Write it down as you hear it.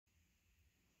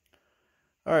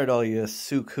Alright, all you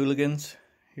souk hooligans,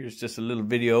 here's just a little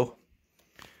video.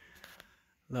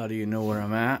 A lot of you know where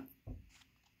I'm at.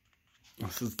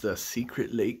 This is the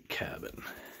Secret Lake Cabin.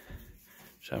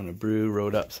 Just having a brew,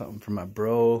 wrote up something for my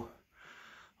bro.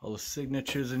 All the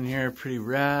signatures in here are pretty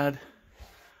rad.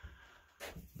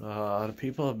 A lot of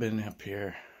people have been up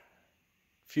here.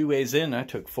 A few ways in, I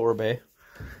took 4-bay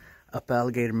up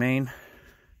Alligator, Maine.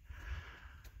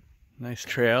 Nice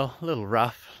trail, a little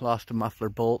rough, lost a muffler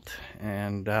bolt,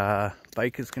 and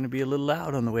bike is going to be a little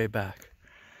loud on the way back.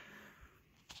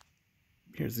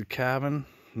 Here's the cabin.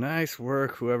 Nice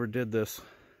work, whoever did this.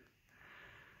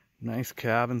 Nice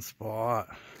cabin spot.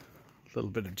 A little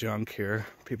bit of junk here.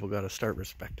 People got to start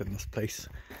respecting this place.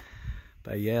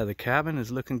 But yeah, the cabin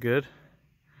is looking good.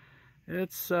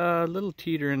 It's a little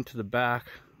teeter into the back.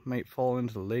 Might fall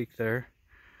into the lake there.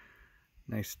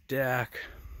 Nice deck.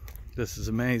 This is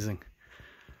amazing.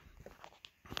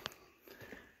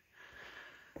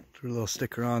 Threw a little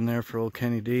sticker on there for old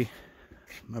Kenny D.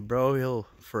 My bro, he'll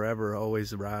forever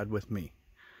always ride with me.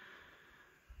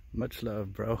 Much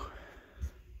love, bro.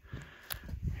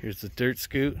 Here's the dirt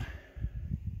scoot.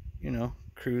 You know,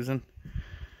 cruising.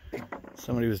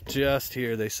 Somebody was just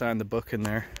here. They signed the book in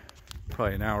there.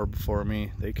 Probably an hour before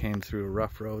me. They came through a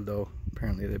rough road though.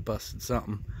 Apparently they busted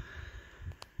something.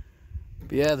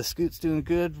 But yeah, the scoot's doing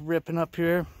good. Ripping up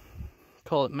here.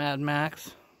 Call it Mad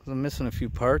Max. I'm missing a few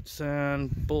parts and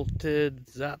bolted,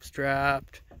 zap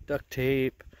strapped, duct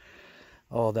tape,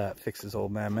 all that fixes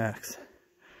old Mad Max.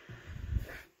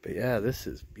 But yeah, this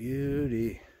is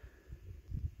beauty.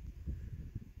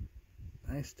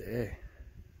 Nice day.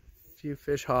 A few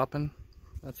fish hopping,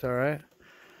 that's all right.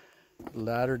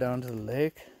 Ladder down to the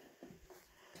lake.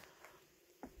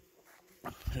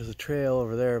 There's a trail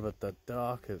over there, but the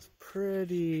dock is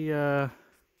pretty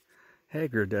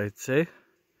haggard, I'd say.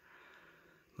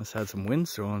 Must have had some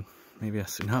winds throwing, maybe a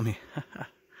tsunami.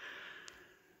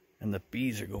 And the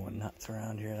bees are going nuts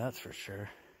around here, that's for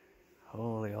sure.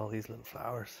 Holy, all these little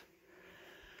flowers.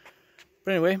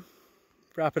 But anyway,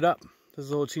 wrap it up. This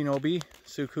is old Chino B,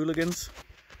 Souk Hooligans.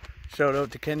 Shout out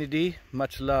to Kenny D.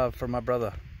 Much love for my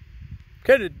brother.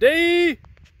 Kenny D!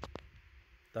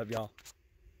 Love y'all.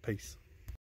 Peace.